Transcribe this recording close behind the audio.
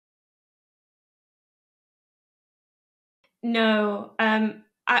No,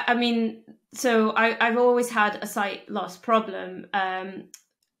 I mean, so I've always had a sight loss problem.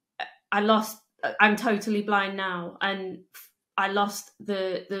 I lost. I'm totally blind now, and I lost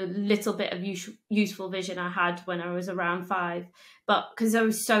the little bit of useful vision I had when I was around 5. But because I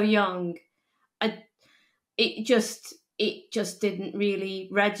was so young, I it just didn't really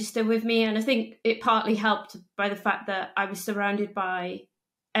register with me, and I think it partly helped by the fact that I was surrounded by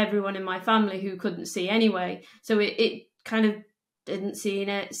everyone in my family who couldn't see anyway, so it kind of didn't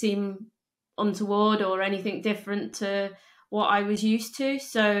seem untoward or anything different to what I was used to.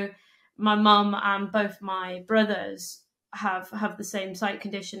 So my mum and both my brothers have the same sight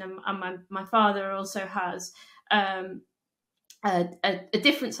condition, and my father also has um, a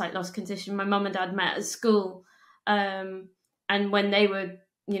different sight loss condition. My mum and dad met at school, um, and when they were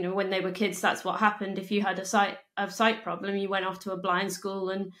when they were kids, that's what happened. If you had a sight problem, you went off to a blind school,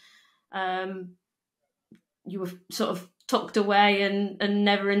 and um, you were sort of tucked away and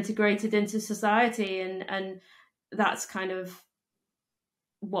never integrated into society, and that's kind of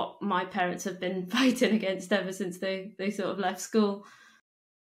what my parents have been fighting against ever since they sort of left school.